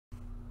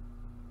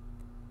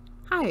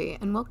Hi,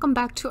 and welcome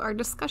back to our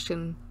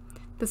discussion.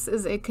 This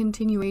is a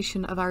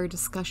continuation of our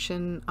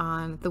discussion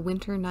on the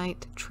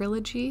Winternight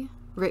Trilogy,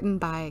 written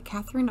by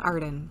Katherine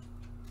Arden.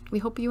 We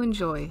hope you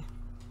enjoy.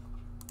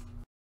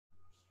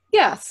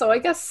 Yeah, so I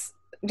guess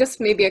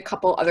just maybe a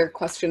couple other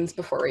questions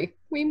before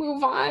we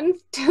move on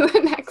to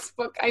the next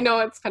book. I know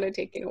it's kind of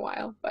taking a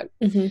while, but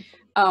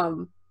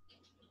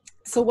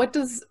so what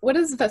does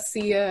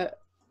Vasia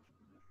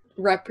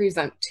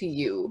represent to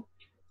you?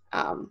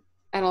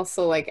 And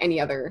also like any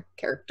other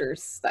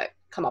characters that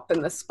come up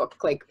in this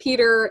book, like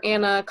Peter,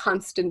 Anna,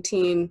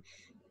 Constantine,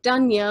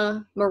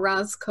 Dunya,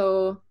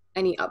 Morazko,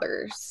 any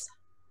others,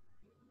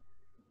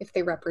 if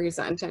they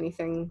represent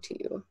anything to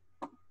you.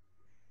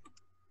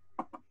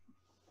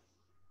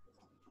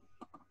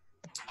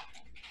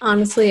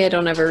 Honestly, I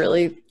don't ever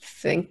really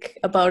think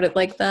about it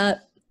like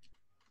that,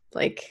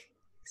 like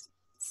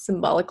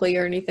symbolically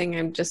or anything.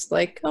 I'm just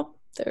like, oh,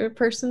 they're a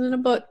person in a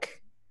book.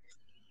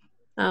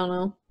 I don't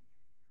know.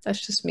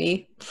 That's just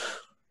me.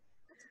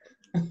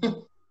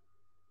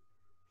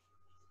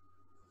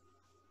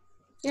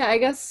 Yeah, I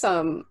guess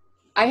I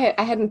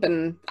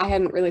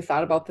hadn't really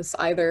thought about this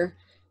either,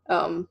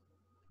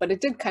 but it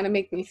did kind of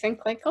make me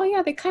think like, oh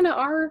yeah, they kind of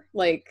are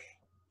like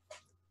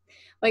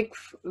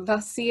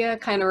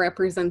Vasia kind of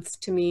represents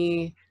to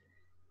me,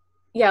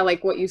 yeah,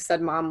 like what you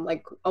said, Mom,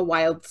 like a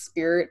wild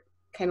spirit,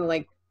 kind of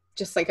like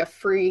just like a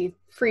free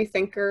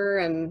thinker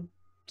and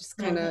just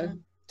kind of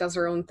does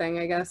her own thing,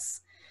 I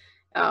guess.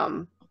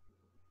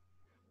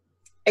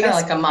 Kind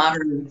of like a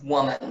modern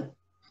woman.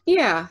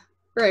 Yeah,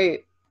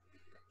 right.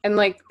 And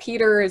like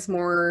Peter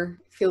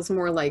feels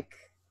more like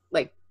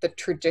the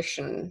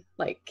tradition,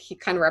 like he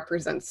kind of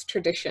represents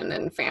tradition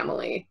and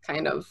family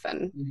kind of,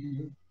 and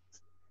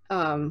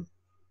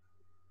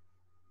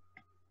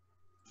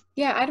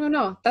yeah, I don't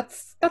know.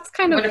 That's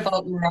kind What of.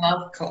 about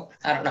Morocco?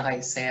 I don't know how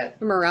you say it.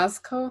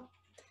 Morazko?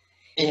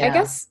 Yeah. I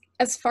guess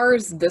as far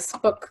as this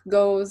book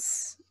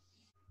goes,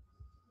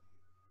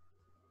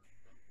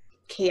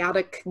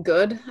 chaotic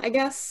good, I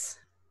guess.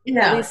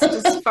 Yeah. At least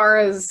as far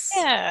as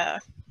well,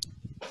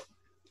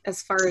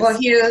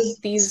 he is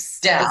these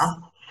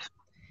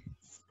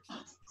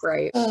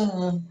right.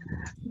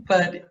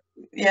 But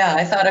yeah,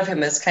 I thought of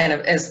him as kind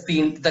of as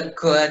being the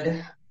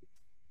good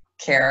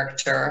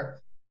character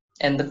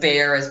and the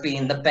bear as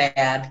being the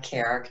bad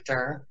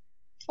character.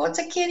 Oh, it's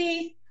a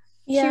kitty.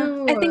 Yeah,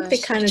 Cute. I think they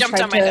kind of Jumped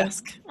tried on my to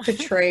desk.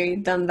 portray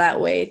them that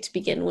way to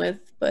begin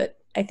with, but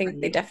I think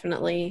they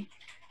definitely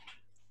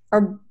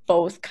are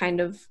both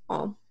kind of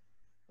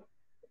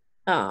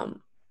Morazko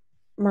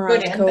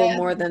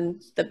more than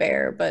the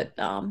bear, but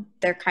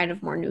they're kind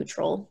of more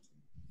neutral.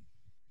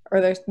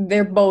 Or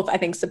they're both, I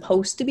think,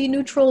 supposed to be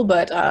neutral,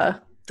 but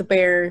the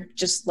bear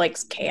just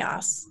likes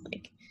chaos.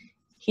 Like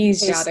he's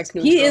chaotic just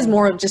neutral. He is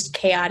more of just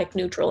chaotic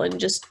neutral in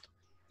just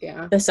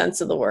the sense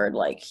of the word.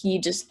 Like he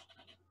just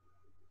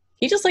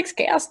likes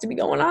chaos to be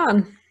going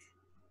on.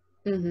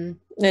 And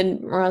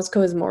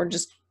Morazko is more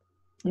just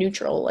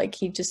neutral. Like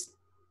he just,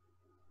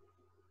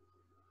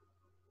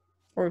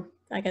 or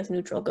I guess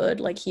neutral good.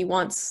 Like he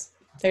wants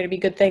there to be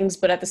good things,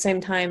 but at the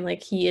same time,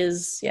 like he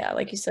is,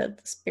 like you said,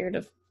 the spirit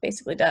of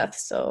basically death.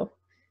 So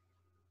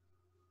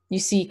you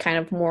see kind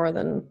of more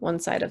than one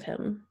side of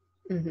him.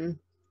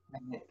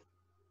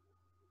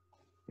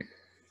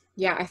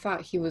 Yeah, I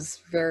thought he was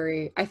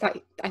I thought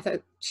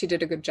she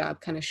did a good job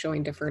kind of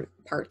showing different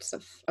parts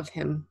of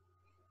him.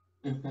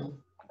 And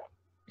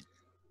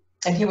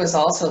he was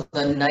also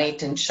the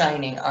knight in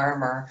shining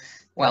armor.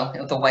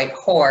 Well, the white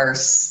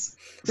horse.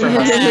 So.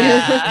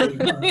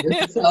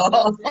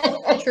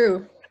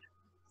 True.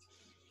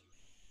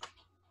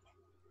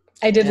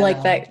 I did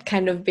like that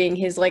kind of being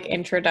his like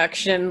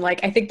introduction.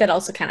 Like I think that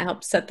also kind of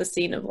helped set the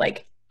scene of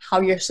like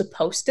how you're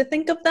supposed to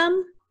think of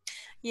them.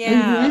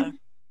 Yeah.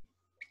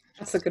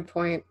 That's a good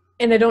point.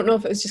 And I don't know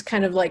if it was just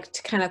kind of like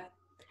to kind of,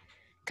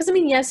 because I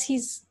mean, yes, he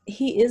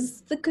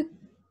is the good.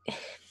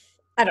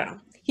 I don't know.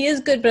 He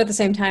is good, but at the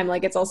same time,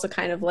 like it's also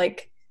kind of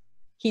like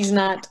he's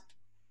not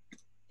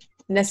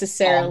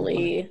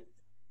necessarily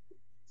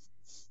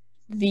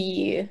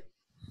the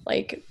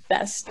like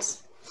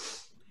best.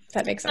 If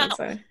that makes sense.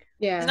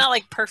 Yeah. He's not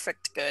like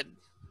perfect good.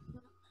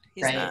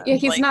 He's not,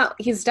 he's not.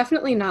 He's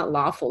definitely not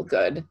lawful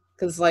good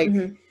because, like,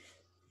 you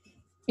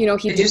know,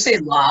 Did you say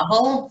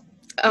lawful?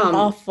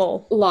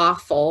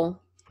 Lawful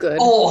good.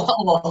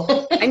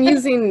 Oh. I'm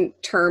using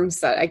terms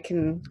that I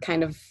can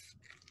kind of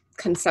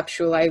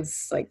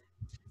conceptualize, like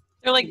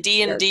they're like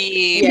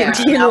D&D. Yeah,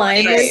 D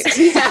alignment.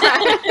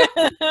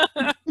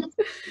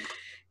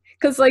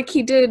 Because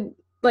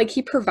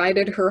he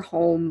provided her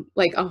home,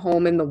 like a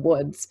home in the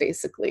woods,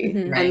 basically.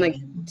 And like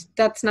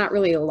that's not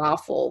really a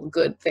lawful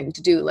good thing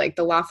to do. Like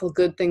the lawful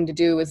good thing to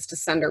do is to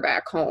send her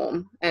back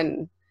home.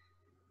 And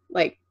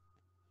like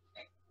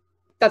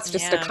that's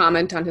just a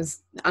comment on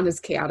his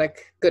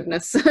chaotic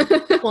goodness.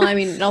 Well, I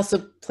mean, it also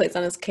plays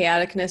on his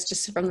chaoticness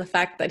just from the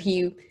fact that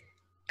he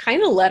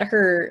kind of let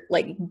her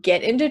like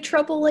get into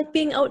trouble, like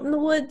being out in the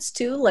woods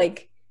too,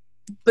 like,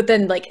 but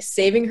then like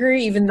saving her,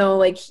 even though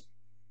like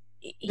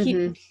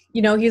he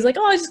you know, he's like,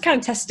 oh, I was just kind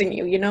of testing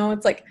you, you know.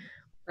 It's like,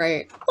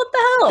 Right. What the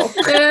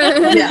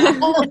hell? Yeah.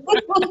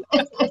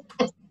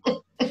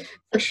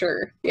 For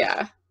sure.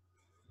 Yeah.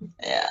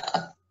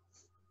 Yeah.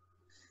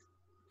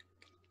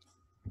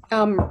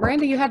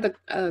 Miranda, you had the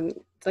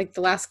like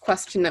the last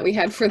question that we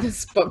had for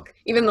this book,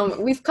 even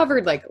though we've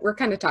covered, like, we're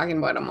kind of talking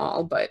about them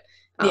all, but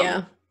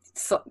Yeah.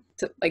 so,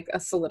 to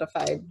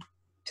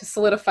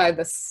solidify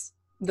this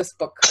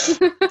book.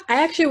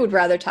 I actually would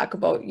rather talk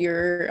about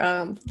your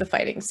the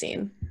fighting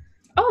scene.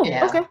 Oh,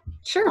 Yeah. okay,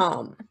 sure.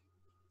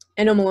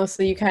 I know,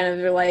 Melissa, you kind of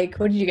are like,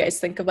 what did you guys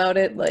think about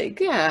it?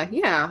 Like, yeah.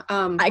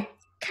 I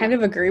kind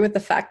of agree with the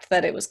fact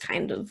that it was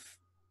kind of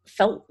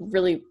felt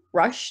really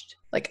rushed.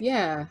 Like,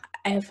 yeah,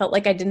 I felt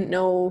like I didn't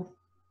know.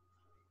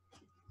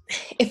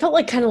 It felt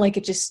like kind of like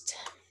it just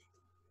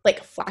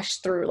like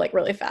flashed through like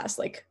really fast,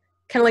 like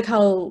kind of like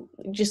how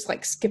just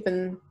like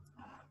skipping.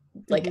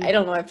 Like, I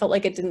don't know. I felt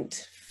like it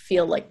didn't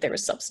feel like there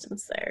was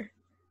substance there.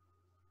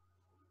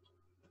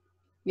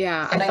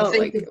 Yeah, And I felt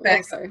think like.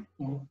 back, sorry.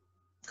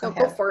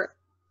 go For it.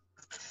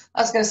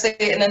 I was going to say,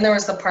 and then there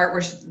was the part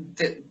where she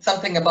did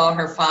something about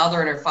her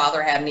father, and her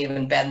father hadn't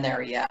even been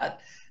there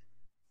yet.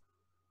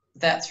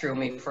 That threw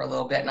me for a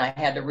little bit, and I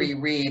had to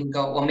reread and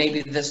go, well,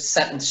 maybe this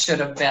sentence should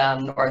have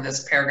been, or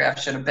this paragraph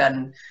should have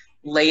been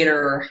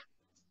later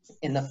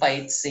in the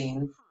fight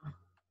scene.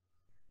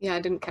 Yeah, I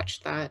didn't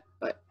catch that,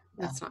 but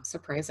that's not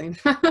surprising.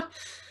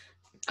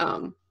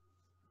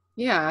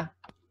 Yeah.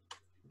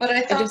 But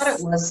I thought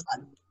it was a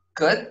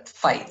good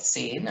fight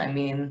scene. I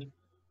mean,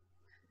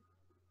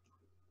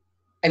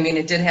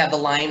 it did have the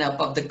lineup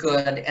of the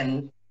good,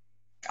 and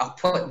I'll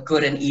put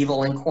good and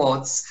evil in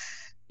quotes.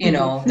 You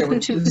know, there were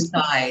two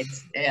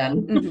sides,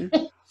 and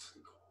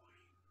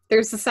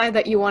there's the side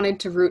that you wanted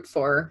to root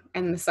for,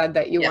 and the side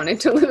that you wanted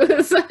to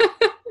lose.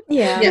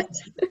 Yeah.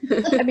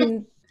 I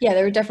mean, yeah,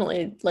 there were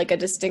definitely like a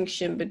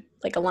distinction, but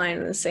like a line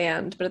in the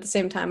sand. But at the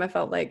same time, I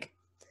felt like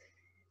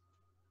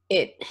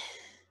it.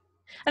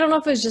 I don't know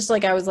if it was just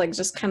like I was like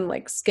just kind of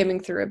like skimming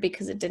through it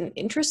because it didn't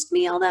interest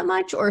me all that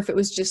much, or if it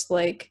was just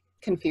like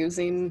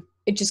confusing.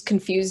 It just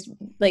confused,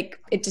 like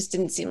it just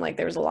didn't seem like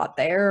there was a lot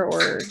there,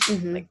 or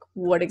like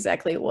what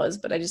exactly it was.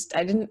 But I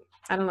don't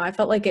know, I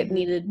felt like it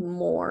needed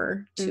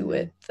more to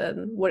it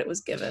than what it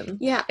was given.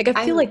 Yeah, like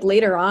I feel like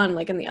later on,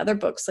 like in the other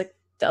books, like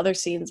the other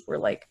scenes were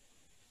like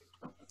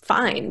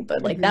fine,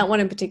 but like that one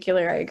in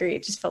particular, I agree,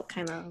 it just felt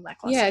kind of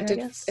lackluster. Yeah,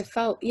 it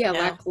felt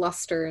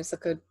lackluster is a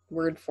good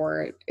word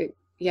for it.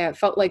 It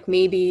felt like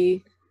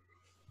maybe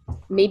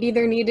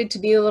there needed to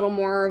be a little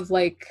more of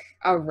like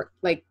a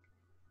like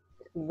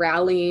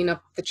rallying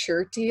up the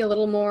charity a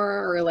little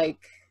more, or like,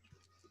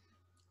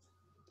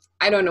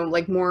 I don't know,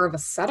 like more of a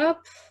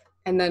setup.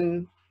 And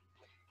then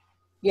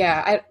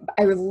I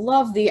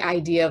love the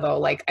idea though,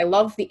 like I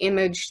love the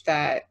image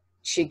that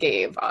she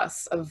gave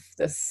us of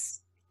this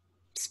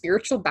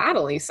spiritual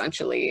battle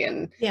essentially,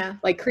 and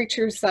like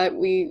creatures that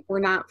we were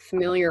not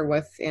familiar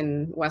with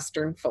in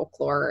Western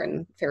folklore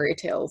and fairy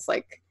tales.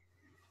 Like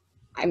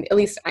I'm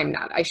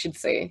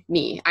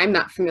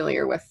not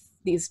familiar with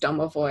these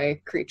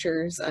Domovoy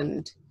creatures,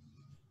 and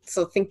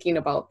so thinking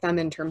about them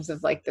in terms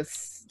of like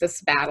this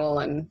battle,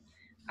 and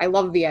I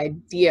love the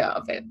idea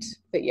of it.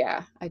 But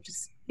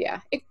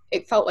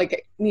it felt like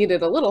it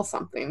needed a little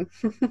something.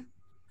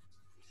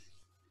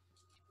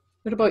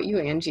 What about you,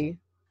 Angie?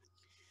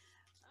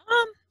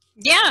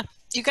 Yeah,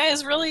 you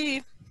guys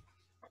really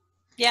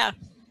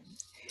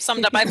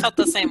summed up. I felt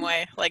the same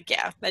way. Like,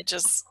 that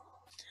just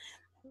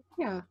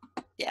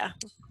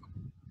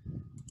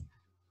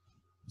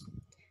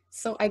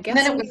So I guess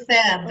then it was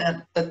sad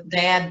that the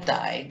dad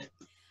died.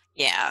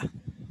 Yeah,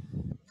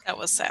 that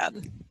was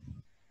sad.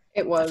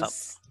 It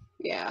was.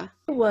 It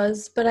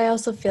was, but I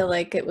also feel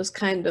like it was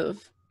kind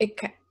of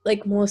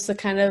like Melissa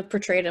kind of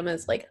portrayed him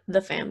as like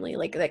the family,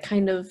 like that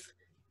kind of.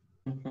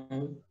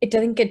 I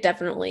think it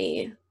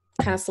definitely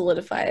kind of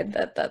solidified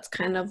that that's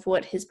kind of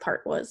what his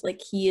part was. Like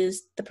he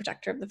is the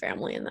protector of the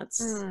family, and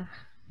that's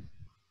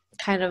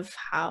kind of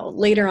how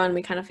later on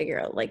we kind of figure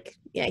out, like,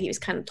 he was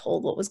kind of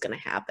told what was going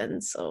to happen,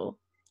 so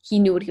he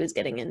knew what he was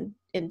getting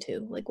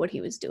into, like what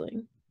he was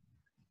doing.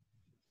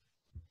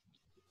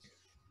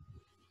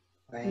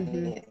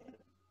 Right.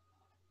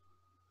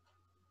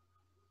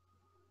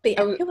 But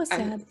it was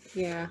sad.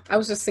 I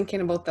was just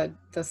thinking about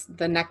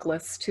the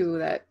necklace too.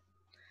 That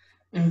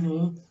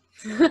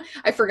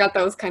I forgot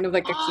that was kind of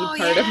like a key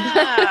part of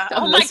that.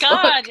 Oh my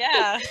god!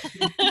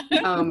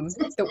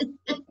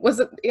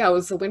 It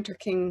was the Winter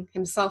King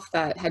himself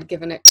that had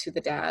given it to the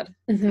dad,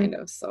 kind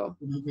of. So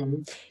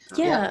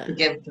to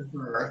give to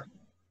her.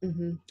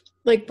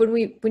 Like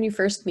when you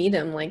first meet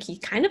him, like he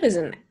kind of is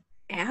an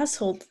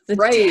asshole to the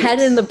dad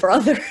and the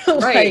brother.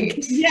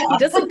 Like he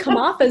doesn't come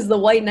off as the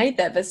white knight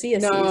that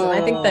Vassia sees, and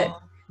I think that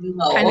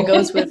kind of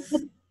goes with,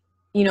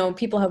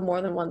 people have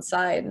more than one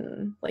side,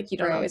 and like you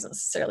don't always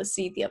necessarily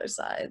see the other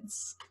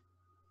sides.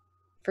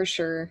 For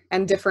sure.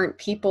 And different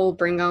people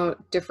bring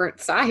out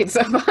different sides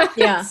of us.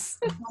 Yeah,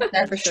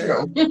 that's for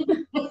sure.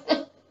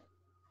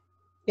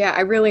 Yeah,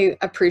 I really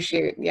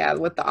appreciate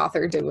what the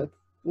author did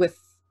with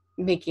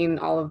making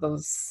all of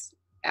those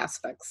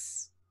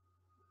aspects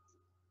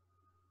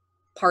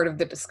part of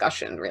the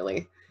discussion,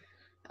 really.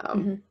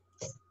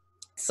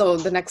 So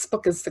the next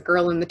book is The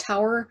Girl in the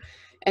Tower,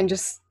 and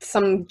just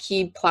some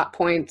key plot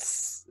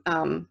points.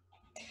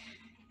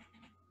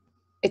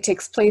 It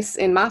takes place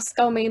in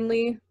Moscow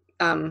mainly,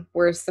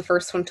 whereas the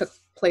first one took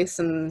place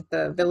in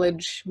the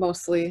village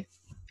mostly.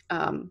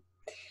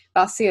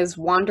 Vasya is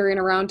wandering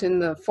around in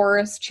the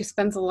forest. She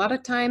spends a lot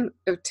of time,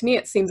 to me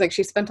it seems like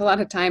she spent a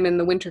lot of time in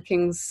the Winter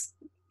King's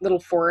little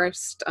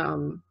forest,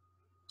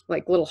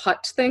 like little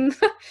hut thing.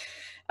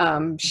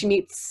 She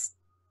meets,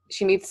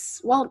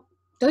 well,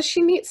 does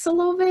she meet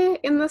Solove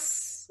in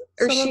this?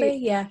 Or Solove?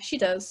 Yeah, she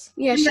does.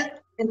 Yeah,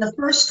 in the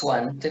first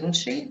one, didn't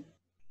she?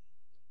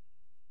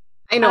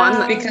 I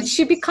know, because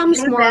she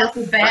becomes more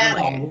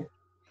friendly.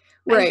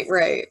 Right.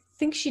 I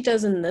think she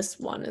does in this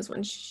one is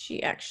when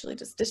she actually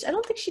does. I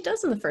don't think she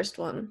does in the first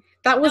one.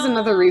 That was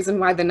another reason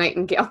why the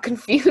Nightingale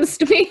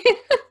confused me.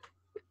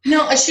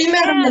 No, she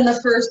met him in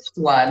the first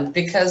one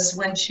because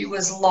when she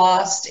was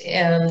lost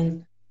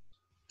in...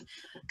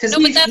 No,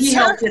 but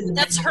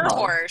that's her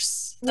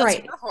horse. That's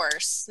her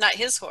horse, not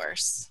his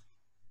horse.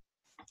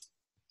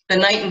 The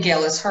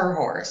Nightingale is her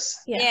horse.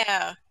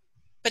 Yeah.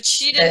 But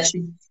she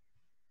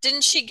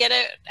didn't she get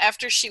it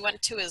after she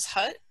went to his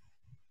hut?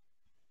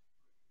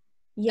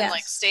 Yes. And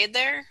like stayed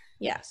there?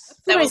 Yes.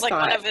 That was like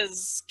one of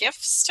his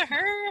gifts to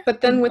her?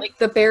 But then with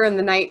the Bear and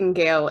the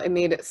Nightingale, it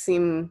made it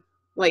seem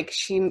like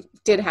she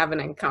did have an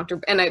encounter,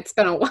 and it's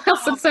been a while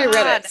since I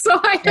read it, so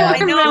I don't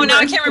remember. Now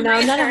I can't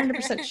remember. No, I'm not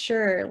 100%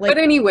 sure. But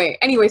anyway,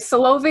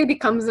 Solove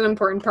becomes an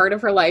important part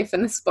of her life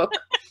in this book.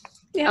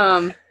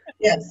 Yes.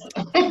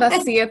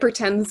 Vasya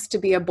pretends to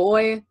be a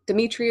boy.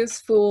 Dmitri is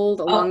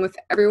fooled along with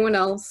everyone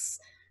else.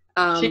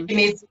 She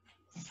meets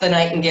the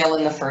Nightingale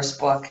in the first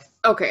book.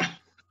 Okay.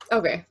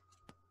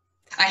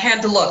 I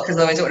had to look because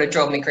otherwise it would have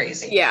drove me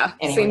crazy. Yeah,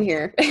 same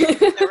here.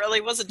 That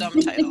really was a dumb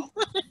title.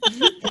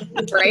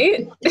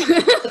 Right?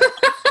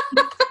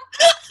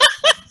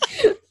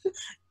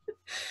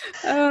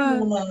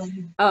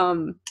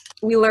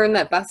 We learn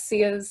that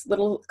Vasya's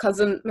little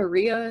cousin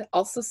Maria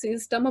also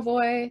sees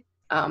Domovoy.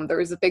 There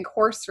was a big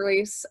horse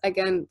race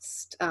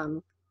against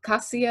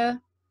Kasia.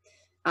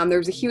 There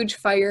was a huge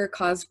fire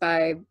caused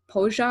by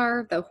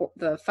Pojar,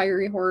 the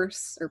fiery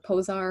horse, or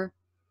Pozar.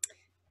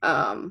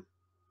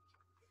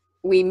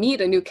 We meet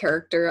a new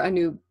character, a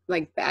new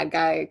like bad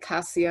guy,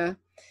 Kasia,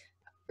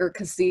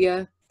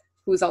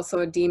 who's also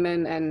a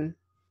demon, and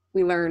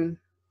we learn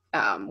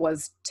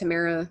was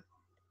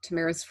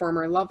Tamara's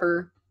former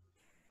lover.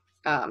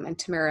 And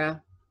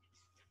Tamara,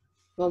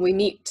 well, we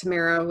meet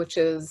Tamara, which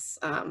is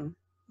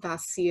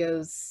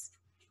Vasya's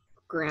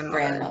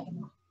grandmother.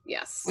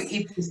 Yes.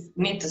 We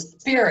meet the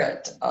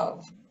spirit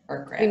of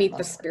her grandmother. We meet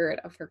the spirit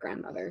of her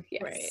grandmother,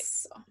 yes. Right.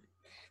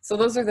 So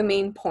those are the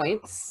main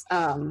points.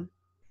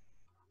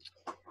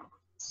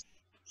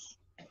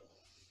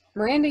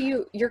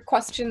 Miranda, your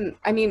question,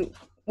 I mean,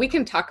 we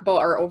can talk about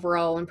our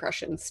overall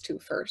impressions too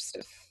first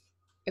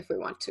if we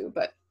want to,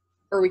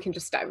 or we can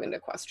just dive into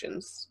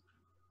questions.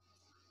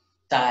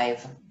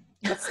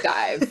 Let's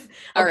dive.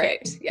 All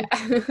right. Yeah.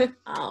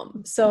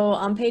 So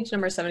on page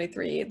number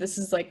 73, this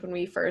is like when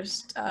we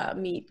first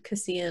meet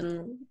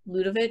Cassian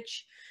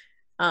Ludovich.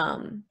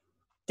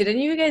 Did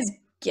any of you guys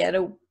get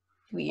a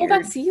weird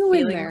that's you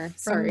in there.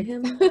 Sorry.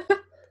 Him?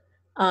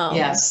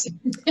 Yes.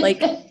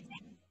 Like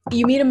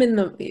you meet him in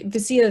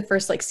the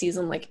first like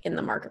season, like in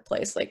the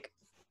marketplace, like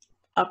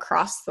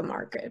across the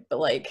market. But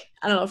like,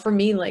 I don't know, for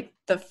me, like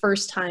the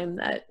first time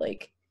that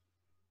like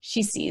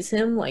she sees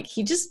him, like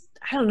he just,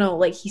 I don't know,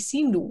 like he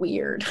seemed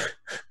weird.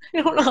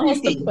 I don't know how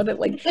else to put it,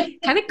 like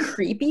kind of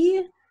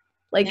creepy.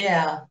 Like,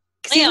 yeah.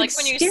 Like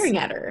when you're staring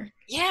at her.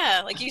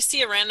 Yeah, like you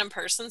see a random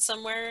person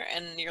somewhere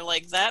and you're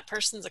like, that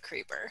person's a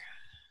creeper.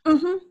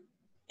 Mm-hmm.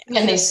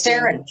 And they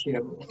stare at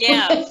you.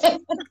 Yeah.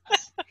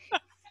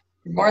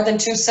 More than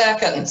 2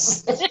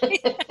 seconds.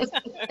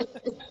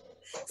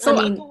 So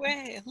look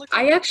away.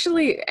 I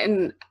actually,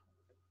 and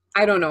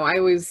I don't know,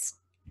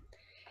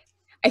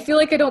 I feel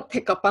like I don't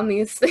pick up on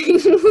these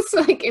things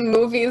like in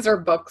movies or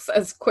books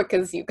as quick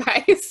as you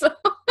guys. So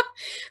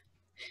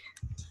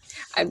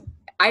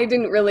I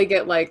didn't really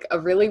get like a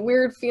really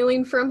weird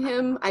feeling from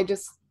him. I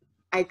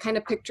kind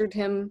of pictured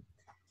him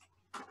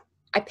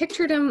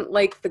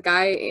like the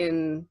guy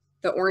in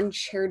the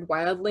orange-haired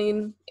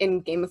wildling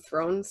in Game of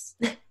Thrones.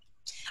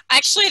 I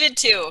actually did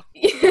too.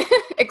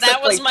 That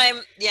was like,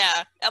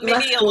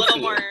 maybe a little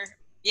more,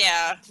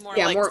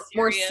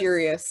 more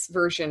serious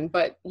version,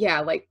 but yeah,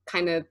 like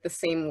kind of the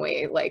same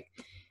way. Like,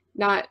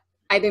 I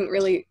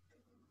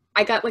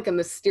got like a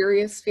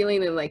mysterious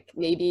feeling, and like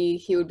maybe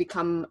he would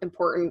become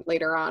important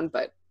later on,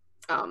 but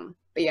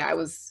yeah, I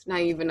was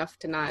naive enough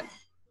to not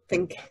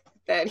think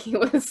that he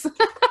was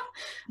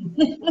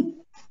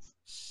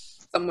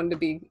someone to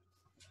be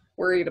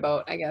worried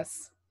about, I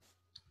guess.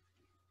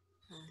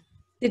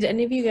 Did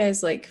any of you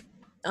guys like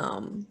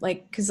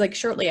because like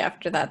shortly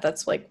after that,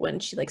 that's like when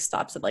she like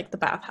stops at like the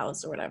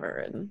bathhouse or whatever,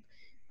 and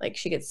like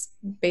she gets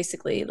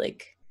basically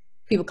like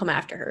people come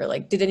after her.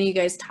 Like, did any of you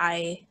guys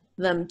tie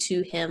them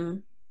to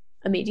him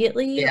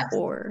immediately? Yeah.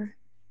 Or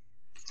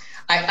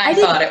I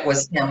thought it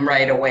was him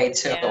right away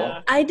too.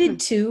 Yeah. I did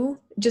too,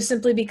 just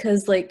simply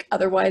because like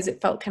otherwise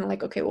it felt kind of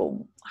like, okay,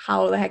 well,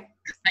 how the heck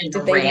Kind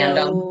did of they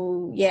random.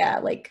 know? Yeah,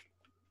 like,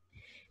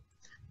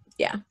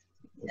 yeah.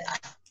 Yeah.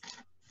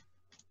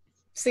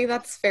 See,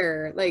 that's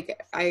fair.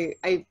 Like,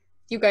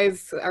 you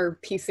guys are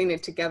piecing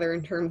it together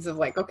in terms of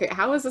like, okay,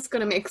 how is this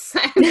going to make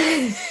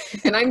sense?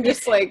 And I'm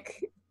just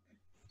like,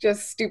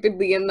 just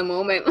stupidly in the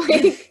moment,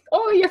 like,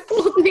 oh, you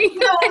fooled me.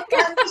 No,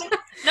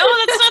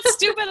 that's not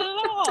stupid at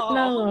all.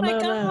 No, oh my no.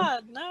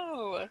 God,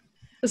 no.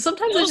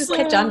 Sometimes I just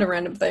catch on to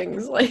random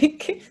things,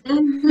 like.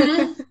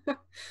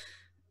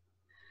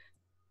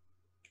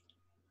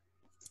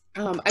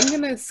 I'm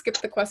gonna skip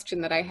the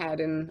question that I had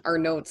in our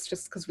notes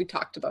just because we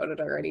talked about it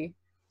already.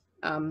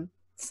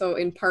 So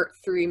in part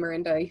 3,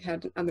 Miranda, you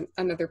had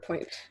another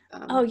point.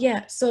 Oh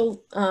yeah,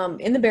 so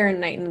in the Bear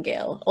and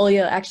Nightingale,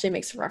 Olya actually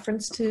makes a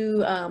reference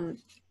to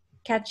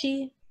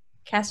Kaschai.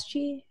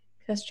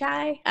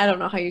 I don't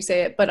know how you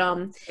say it, but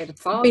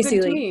it's all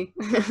basically,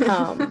 good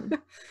to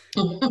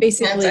me.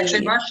 Basically, it's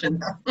actually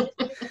Russian.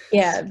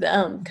 Yeah,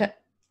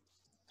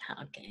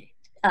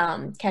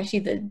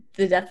 Kaschai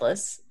the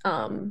Deathless.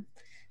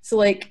 So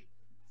like,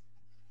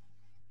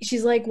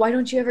 she's like, why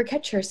don't you ever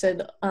catch her?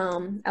 Said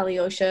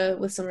Alyosha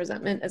with some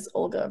resentment as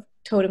Olga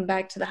towed him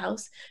back to the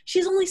house.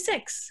 She's only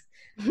 6.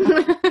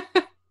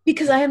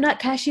 Because I am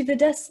not Kaschai the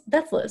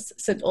Deathless,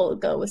 said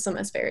Olga with some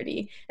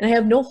asperity, and I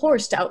have no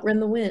horse to outrun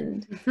the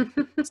wind.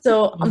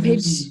 So on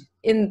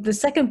in the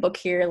second book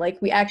here, like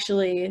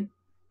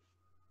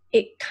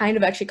it kind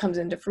of actually comes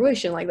into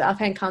fruition. Like the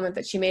offhand comment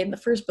that she made in the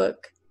first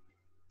book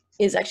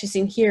is actually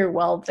seen here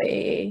while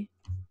they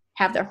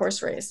have their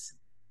horse race.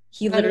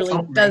 He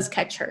literally does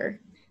catch her.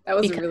 That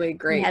was really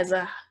great. He has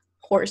a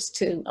horse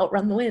to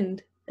outrun the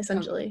wind,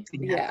 essentially.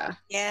 Yeah.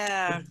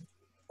 Yeah.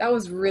 That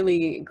was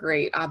really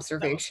great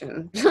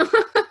observation.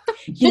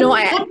 You know,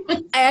 I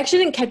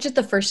actually didn't catch it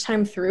the first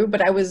time through,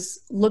 but I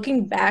was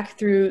looking back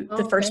through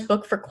the first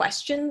book for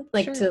question,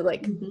 like to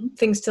like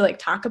things to like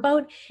talk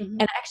about,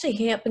 and I actually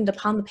happened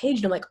upon the page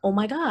and I'm like, oh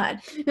my God,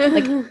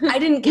 like I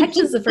didn't catch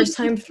this the first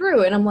time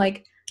through, and I'm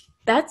like,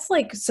 that's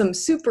like some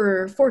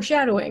super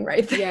foreshadowing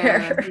right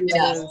there.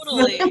 Yeah.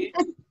 Totally.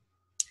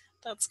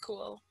 That's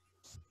cool.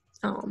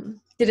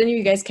 Did any of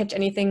you guys catch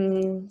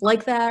anything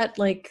like that,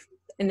 like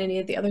in any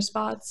of the other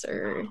spots,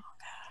 or? Oh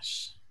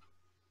gosh.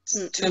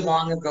 It's too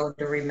long ago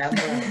to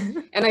remember.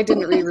 And I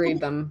didn't reread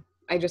them.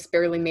 I just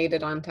barely made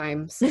it on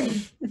time. So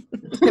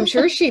I'm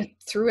sure she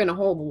threw in a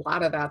whole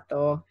lot of that,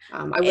 though.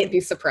 I wouldn't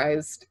be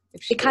surprised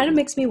if she It kind of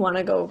makes me want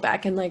to go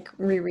back and like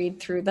reread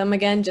through them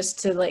again, just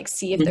to like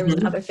see if there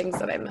was other things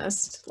that I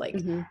missed, like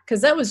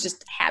because that was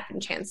just happen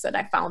chance that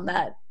I found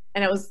that,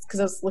 and it was because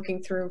I was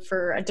looking through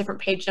for a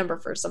different page number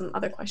for some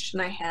other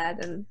question I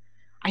had, and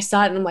I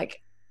saw it and I'm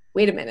like,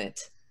 wait a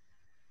minute.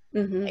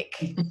 Like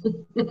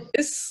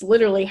this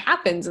literally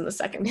happens in the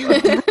second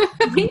book.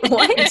 Wait,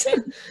 what?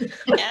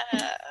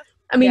 Yeah.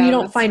 I mean, you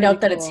don't find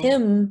out that it's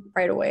him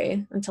right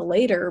away until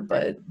later,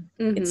 but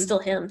it's still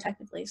him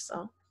technically.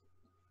 So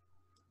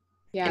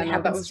yeah,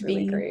 no, that was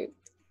really great.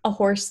 A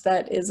horse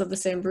that is of the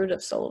same brood of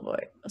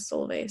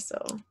Solvay.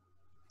 So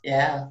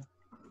yeah,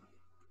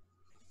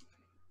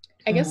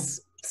 I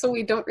guess so.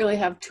 We don't really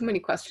have too many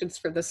questions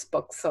for this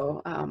book.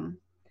 So,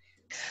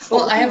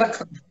 well, I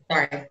have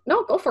sorry.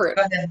 No, go for it.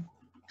 Go ahead.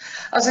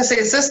 I was gonna say,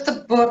 is this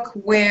the book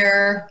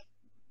where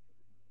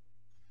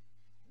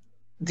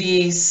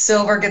the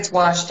silver gets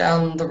washed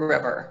down the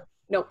river?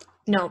 Nope.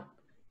 No.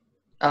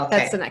 Okay.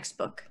 That's the next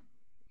book.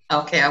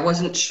 Okay, I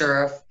wasn't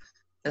sure if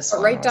this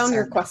one write down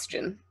your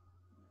question.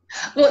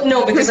 Well,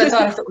 no, because I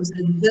thought if it was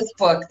in this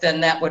book, then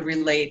that would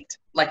relate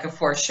like a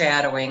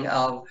foreshadowing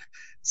of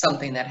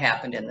something that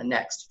happened in the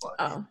next book.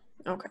 Oh,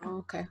 okay.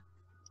 Okay.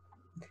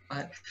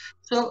 But,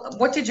 so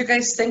what did you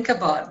guys think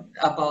about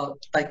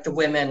like the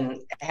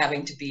women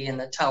having to be in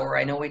the tower?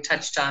 I know we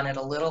touched on it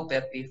a little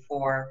bit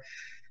before.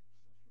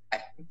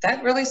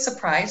 That really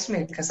surprised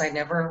me because I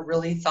never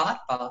really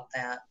thought about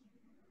that.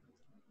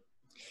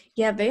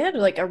 Yeah, they had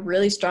like a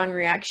really strong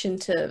reaction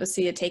to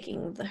Vasya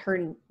taking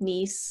her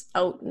niece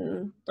out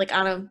and like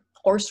on a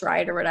horse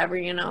ride or whatever,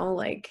 you know,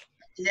 like.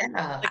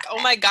 Yeah. Like,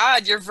 oh my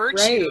God, your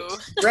virtue.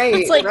 Right.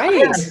 It's like,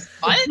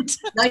 what?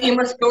 Now you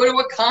must go to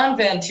a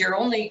convent. You're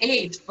only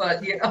 8,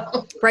 but you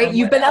know. Right,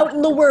 you've been out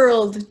in the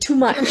world too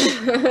much.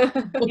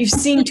 You've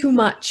seen too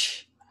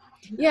much.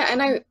 Yeah,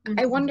 and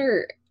I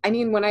wonder, I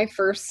mean, when I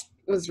first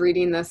was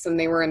reading this and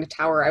they were in a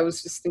tower, I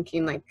was just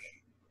thinking like,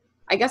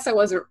 I guess I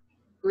wasn't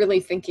really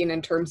thinking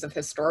in terms of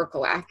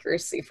historical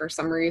accuracy for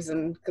some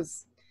reason,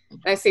 because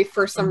I say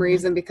for some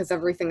reason because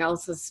everything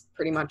else has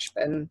pretty much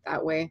been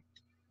that way.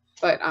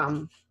 But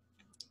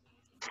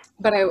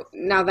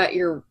now that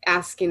you're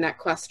asking that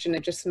question,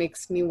 it just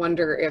makes me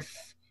wonder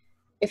if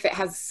it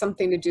has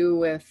something to do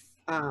with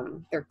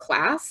their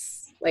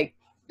class. Like,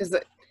 does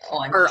it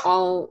are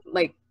all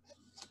like,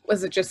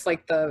 was it just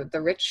like the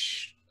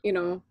rich, you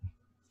know,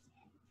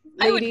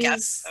 ladies? I would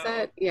guess so.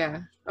 Okay.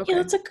 Yeah,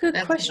 that's a good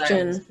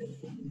question.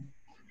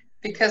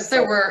 Because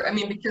there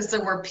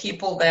were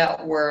people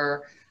that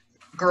were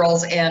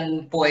girls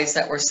and boys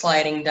that were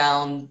sliding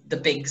down the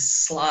big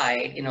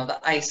slide, the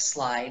ice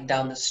slide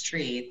down the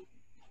street.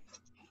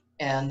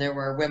 And there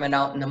were women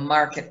out in the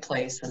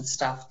marketplace and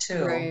stuff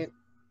too. Right.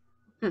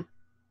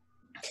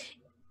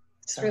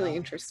 It's really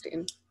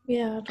interesting.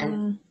 Yeah, I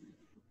don't know.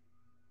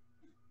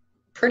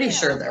 Pretty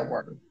sure there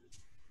were.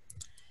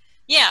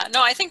 Yeah,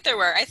 no, I think there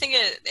were. I think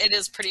it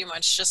is pretty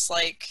much just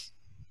like,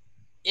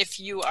 if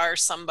you are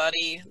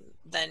somebody,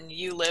 then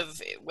you live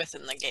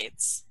within the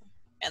gates,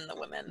 and the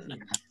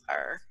women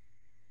are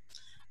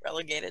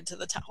relegated to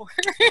the tower.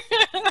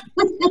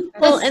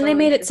 Well, and they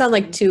made it sound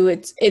like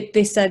too.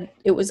 They said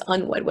it was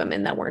unwed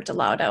women that weren't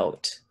allowed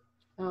out.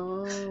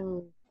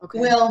 Oh, okay.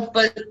 Well,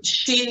 but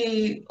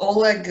she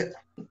was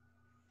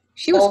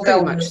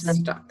pretty much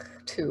stuck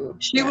too.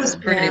 She was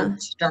pretty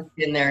much stuck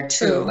in there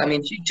too. I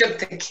mean, she took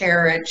the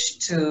carriage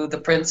to the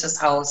princess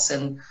house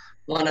in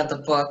one of the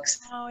books.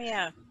 Oh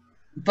yeah.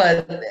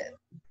 But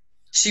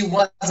she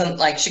wasn't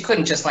like, she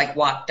couldn't just like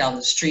walk down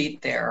the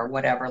street there or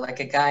whatever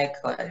like a guy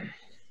could.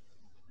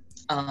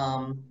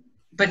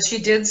 But she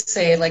did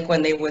say like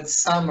when they would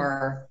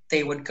summer,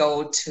 they would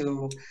go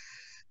to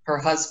her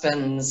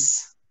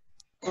husband's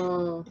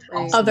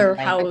other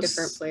house, a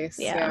different place.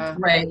 Yeah.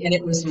 Right. And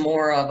it was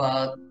more of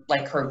a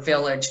like her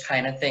village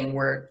kind of thing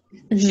where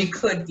she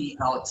could be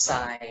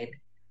outside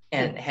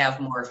and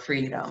have more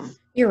freedom.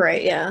 You're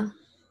right, yeah.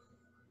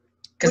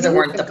 Because there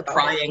weren't the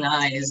prying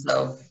eyes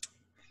of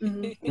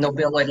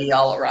nobility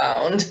all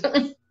around.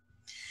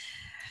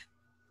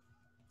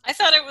 I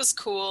thought it was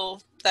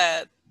cool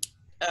that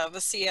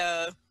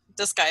Vassia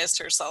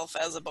disguised herself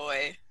as a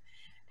boy.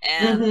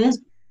 And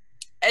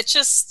it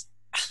just,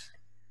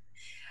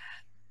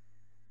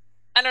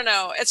 I don't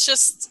know, it's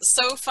just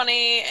so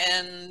funny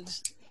and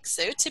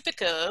so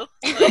typical,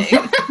 like,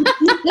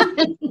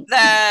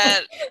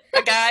 that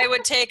a guy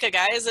would take a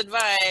guy's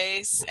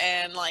advice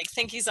and like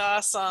think he's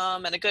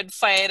awesome and a good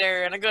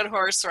fighter and a good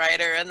horse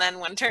rider, and then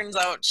when it turns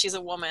out she's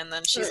a woman,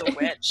 then she's a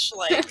witch.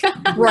 Like,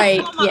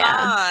 right, come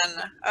on.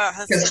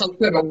 Because how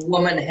could a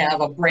woman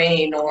have a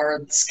brain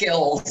or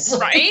skills?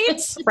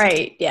 Right?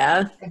 Right,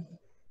 yeah.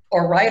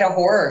 Or ride a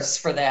horse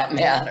for that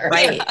matter.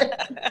 Right.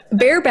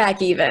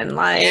 Bareback even,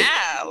 like,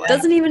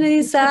 doesn't even need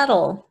a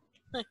saddle.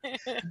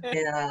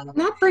 Yeah.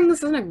 That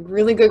brings in a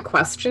really good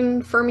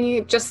question for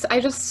me. I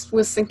just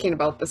was thinking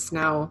about this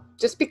now,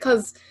 just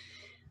because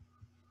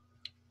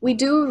we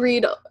do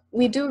read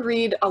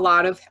a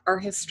lot of our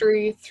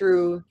history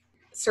through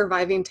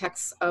surviving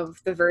texts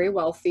of the very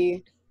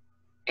wealthy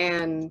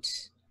and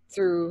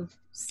through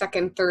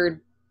second, third,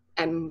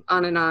 and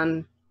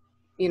on,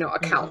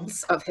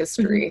 accounts of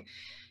history.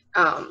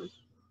 And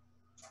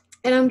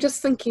I'm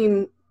just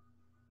thinking,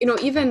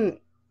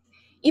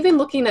 even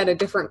looking at a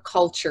different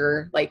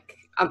culture, like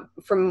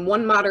from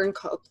one modern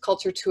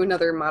culture to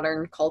another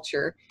modern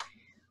culture,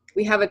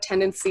 we have a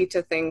tendency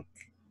to think,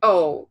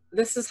 oh,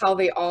 this is how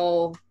they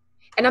all,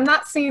 and I'm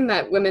not saying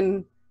that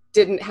women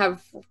didn't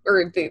have,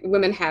 or the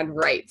women had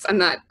rights. I'm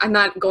not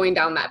going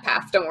down that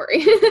path, don't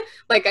worry.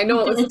 Like, I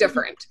know it was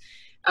different.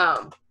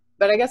 But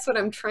I guess what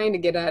I'm trying to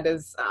get at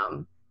is,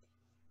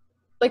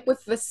 like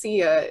with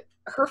Vassia,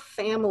 her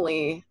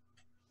family,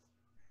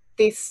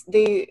 they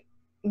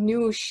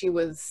knew she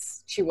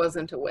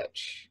wasn't a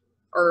witch,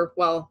 or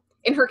well,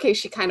 in her case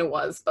she kind of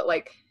was, but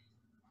like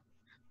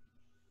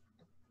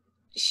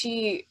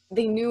they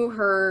knew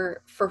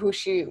her for who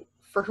she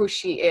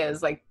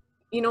is, like,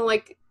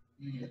 like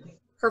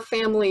her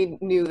family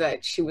knew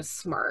that she was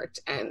smart,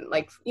 and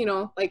like,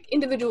 like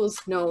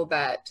individuals know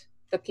that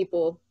the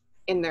people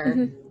in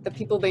their the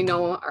people they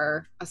know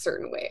are a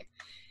certain way.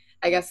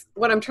 I guess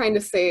what I'm trying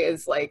to say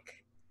is like,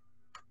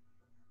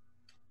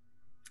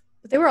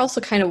 they were also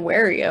kind of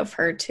wary of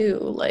her too,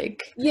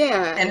 like.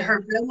 Yeah. And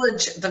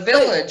the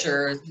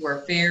villagers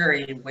were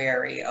very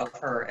wary of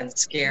her and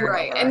scared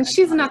right. of her. And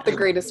she's not the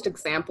greatest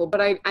example,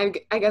 but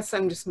I guess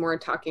I'm just more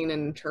talking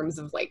in terms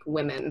of like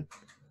women,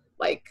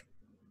 like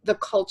the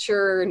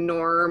culture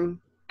norm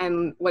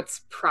and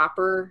what's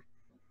proper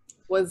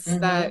was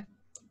that,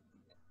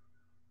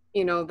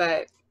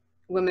 that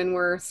women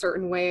were a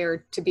certain way,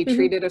 or to be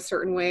treated a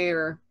certain way,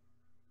 or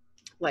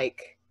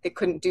like they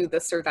couldn't do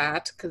this or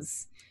that,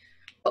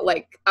 but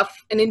like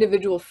an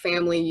individual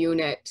family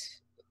unit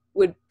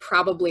would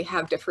probably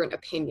have different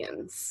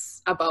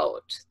opinions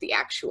about the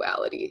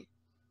actuality.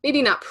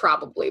 Maybe not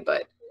probably,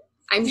 but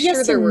I'm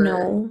sure there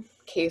were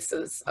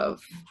cases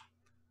of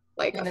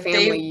like a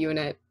family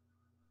unit,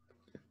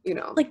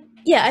 Like,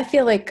 yeah, I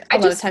feel like a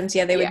lot of times,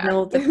 they would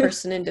know the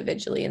person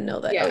individually and know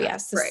that, oh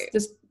yes,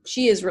 this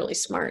she is really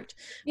smart.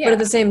 Yeah. But at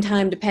the same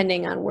time,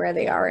 depending on where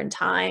they are in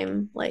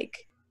time,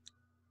 like,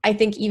 I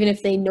think even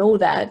if they know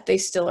that, they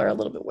still are a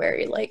little bit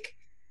wary, like,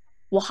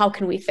 well, how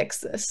can we fix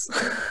this?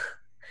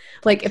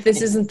 Like, if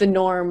this isn't the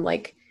norm,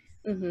 like,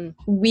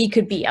 we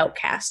could be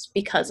outcast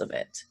because of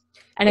it.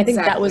 And I think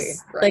that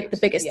was like the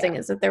biggest thing,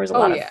 is that there was a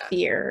lot of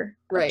fear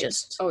of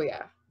just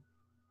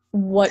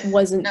what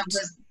wasn't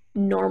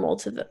normal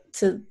to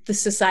the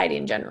society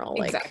in general.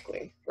 Like,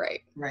 exactly.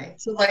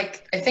 Right. So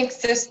like, I think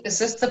is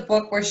this the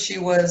book where she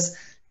was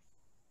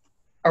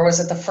or was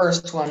it the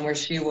first one where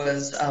she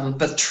was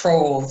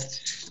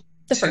betrothed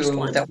The first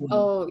one. that one?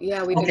 Oh,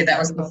 yeah, we Okay, didn't that talk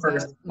was the about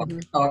first that. one.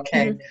 Mhm.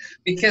 Okay,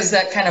 because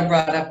that kind of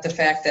brought up the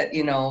fact that,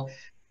 you know,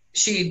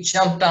 she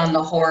jumped on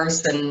the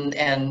horse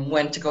and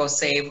went to go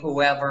save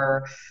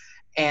whoever,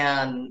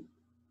 and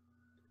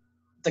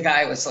the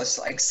guy was just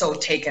like so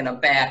taken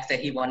aback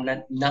that he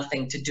wanted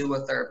nothing to do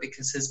with her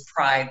because his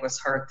pride was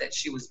hurt that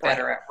she was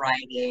better at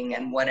riding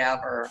and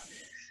whatever.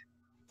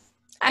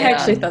 I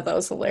actually thought that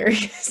was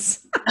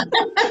hilarious.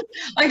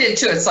 I did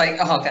too. It's like,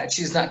 oh God,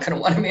 she's not going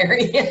to want to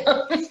marry him.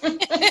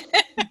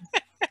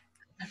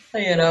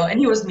 You know, and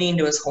he was mean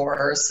to his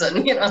horse,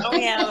 and you know. Oh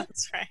yeah,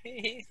 that's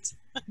right.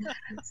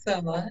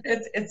 So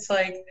it's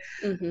like,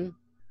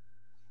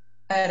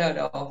 I don't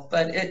know,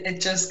 but it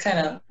just kind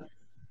of,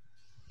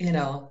 you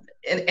know,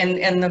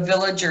 and the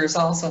villagers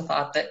also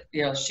thought that,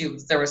 you know,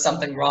 there was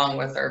something wrong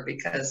with her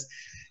because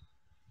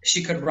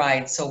she could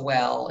ride so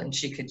well and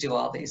she could do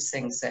all these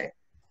things that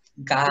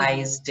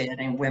guys did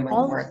and women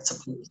weren't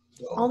supposed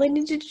to do. All they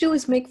needed to do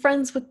was make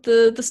friends with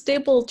the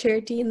stable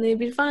charity and they'd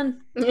be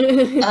fun. I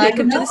They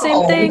could do the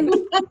same thing.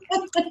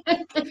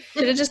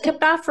 Should have just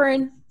kept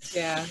offering.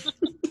 Yeah.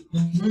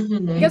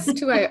 I guess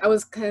too, I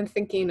was kind of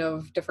thinking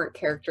of different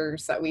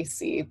characters that we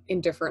see in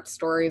different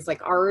stories,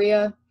 like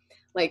Arya.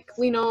 Like,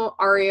 we know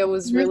Arya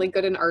was really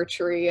good in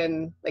archery,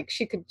 and like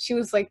she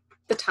was like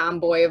the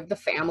tomboy of the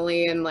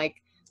family, and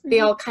like they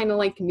all kind of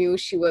like knew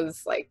she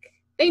was like,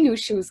 they knew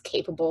she was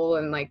capable,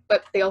 and like,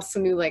 but they also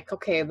knew like,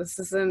 okay, this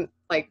isn't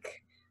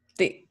like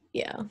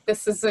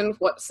this isn't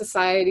what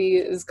society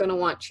is gonna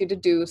want you to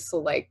do, so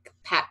like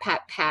pat,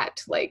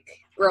 like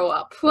grow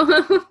up.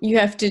 You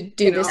have to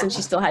do this, and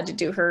she still had to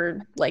do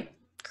her like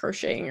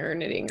crocheting or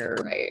knitting or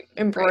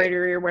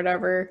embroidery or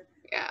whatever.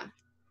 Yeah.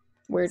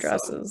 Wear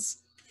dresses. So,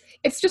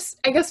 it's just,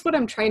 I guess what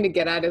I'm trying to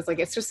get at is like,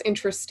 it's just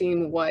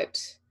interesting what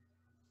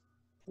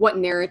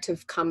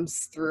narrative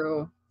comes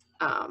through,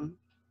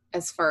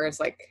 as far as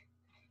like,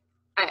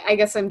 I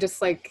guess I'm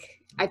just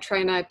like, I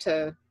try not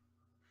to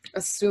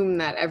assume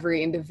that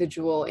every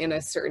individual in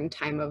a certain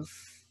time of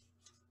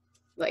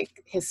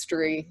like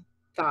history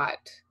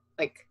thought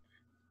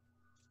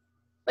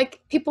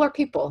like people are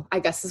people, I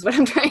guess is what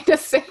I'm trying to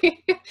say.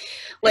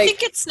 Like, I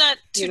think it's not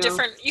too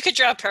different. You could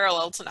draw a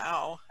parallel to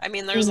now. I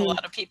mean, there's a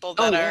lot of people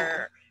that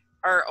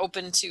are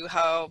open to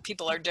how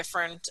people are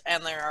different,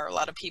 and there are a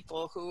lot of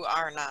people who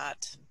are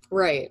not.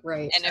 Right.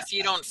 And if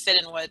you don't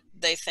fit in what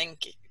they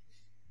think,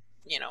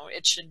 you know,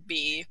 it should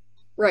be,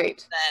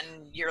 right,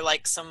 then you're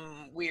like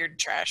some weird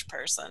trash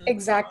person.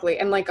 Exactly.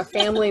 And like a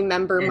family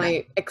member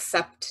might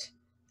accept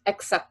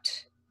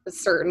a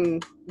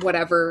certain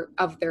whatever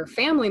of their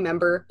family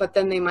member, but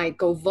then they might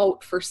go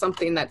vote for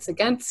something that's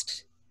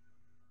against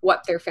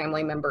what their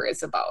family member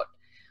is about,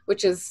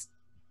 which is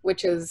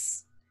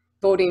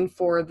voting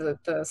for the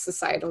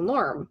societal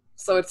norm.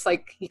 So it's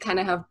like you kind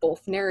of have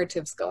both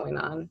narratives going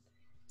on.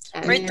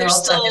 And right,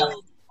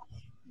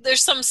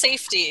 there's some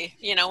safety,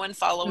 you know, in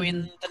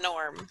following the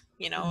norm.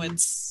 You know,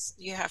 it's,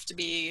 you have to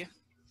be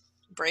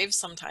brave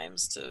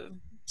sometimes to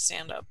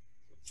stand up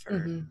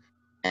for.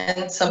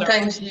 And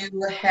sometimes you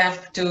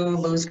have to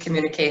lose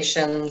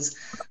communications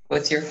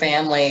with your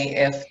family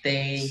if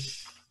they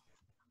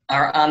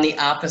are on the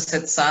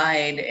opposite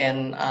side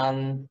and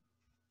on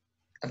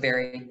a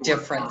very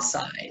different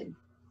side.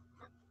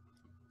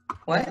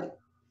 What?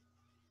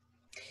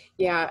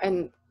 Yeah,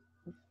 and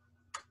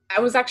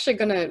I was actually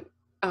gonna,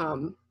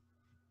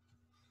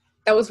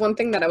 that was one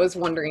thing that I was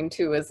wondering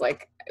too, is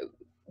like,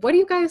 what do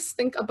you guys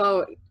think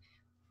about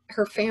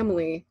her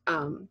family?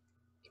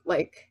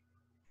 Like,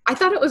 I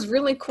thought it was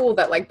really cool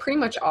that like pretty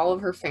much all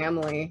of her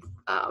family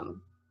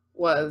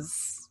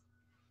was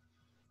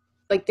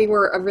like, they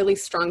were a really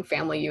strong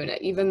family unit,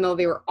 even though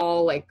they were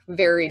all like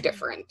very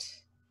different.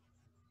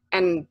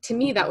 And to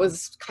me, that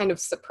was kind of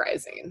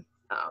surprising.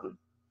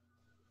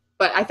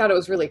 But I thought it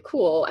was really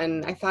cool,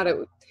 and I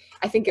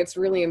think it's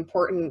really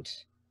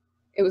important.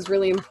 It was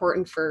really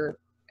important for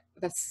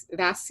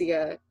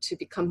Vasya to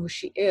become who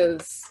she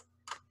is.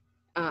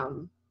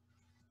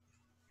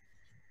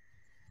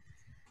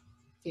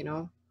 You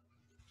know,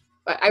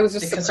 but I was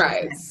just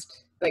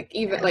surprised. Like,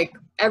 even like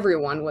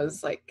everyone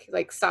was like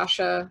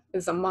Sasha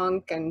is a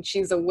monk and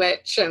she's a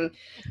witch, and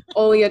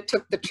Olia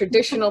took the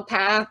traditional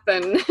path,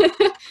 and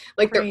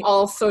like they're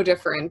all so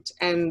different,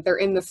 and they're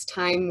in this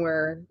time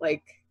where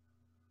like,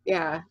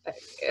 yeah,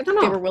 I don't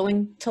know. They were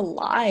willing to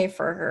lie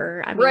for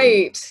her. I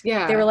mean,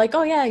 yeah. They were like,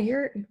 "Oh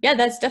yeah,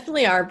 that's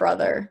definitely our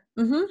brother."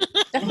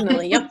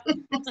 Definitely, yep.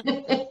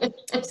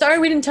 Sorry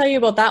we didn't tell you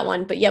about that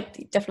one, but yep,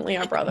 definitely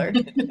our brother.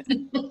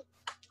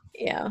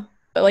 Yeah.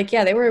 But like,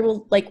 yeah, they were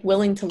like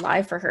willing to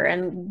lie for her,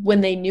 and when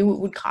they knew it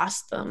would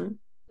cost them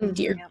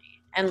dearly,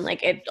 and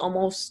like it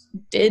almost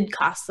did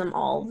cost them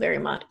all very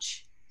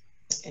much.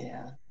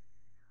 Yeah.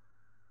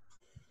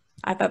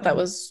 I thought that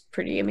was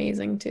pretty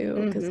amazing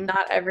too, because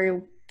not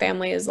every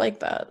family is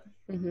like that.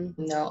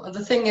 No,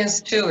 the thing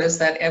is too, is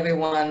that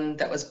everyone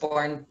that was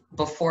born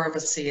before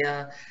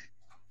Vasya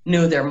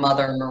knew their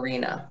mother,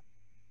 Marina.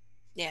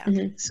 Yeah.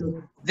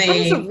 So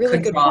they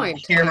could draw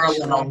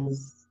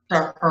parallels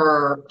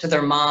to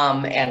their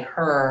mom and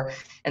her.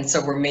 And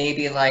so we're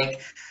maybe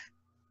like,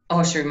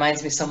 oh, she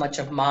reminds me so much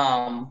of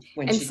mom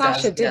when and she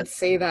Sasha does did it.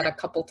 say that a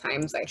couple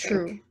times, I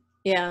True. think.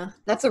 Yeah.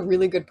 That's a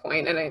really good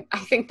point. And I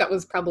think that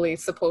was probably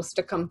supposed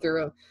to come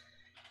through.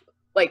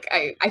 Like,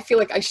 I feel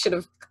like I should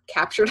have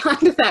captured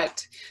onto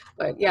that.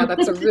 But yeah,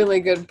 that's a really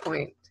good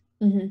point.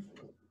 Mm-hmm.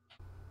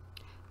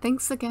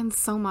 Thanks again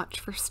so much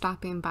for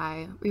stopping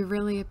by. We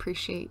really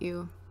appreciate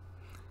you.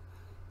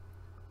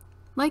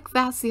 Like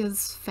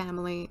Vasia's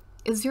family,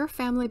 is your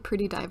family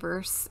pretty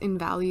diverse in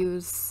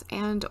values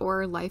and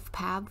or life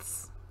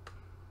paths?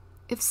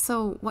 If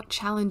so, what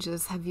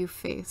challenges have you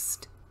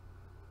faced?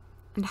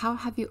 And how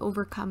have you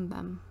overcome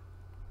them?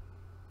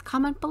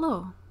 Comment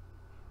below.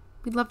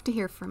 We'd love to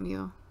hear from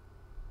you.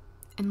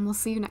 And we'll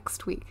see you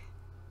next week.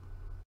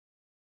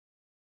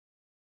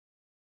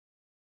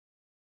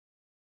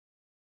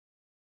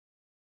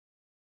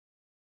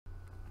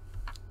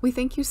 We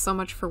thank you so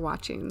much for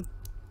watching.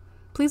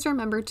 Please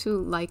remember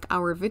to like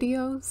our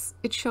videos.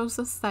 It shows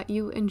us that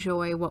you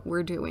enjoy what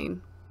we're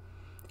doing.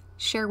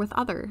 Share with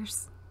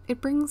others. It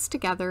brings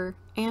together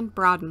and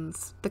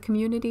broadens the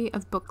community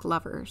of book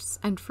lovers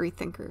and free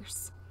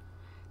thinkers.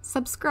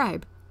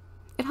 Subscribe.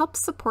 It helps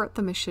support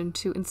the mission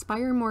to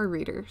inspire more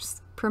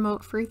readers,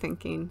 promote free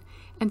thinking,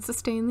 and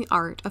sustain the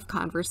art of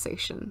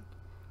conversation.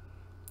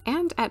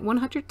 And at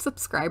 100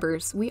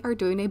 subscribers, we are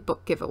doing a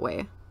book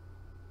giveaway.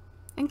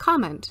 And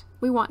comment.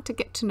 We want to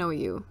get to know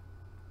you.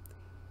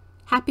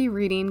 Happy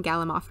reading,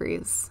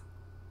 Gallimaufries.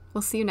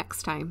 We'll see you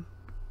next time.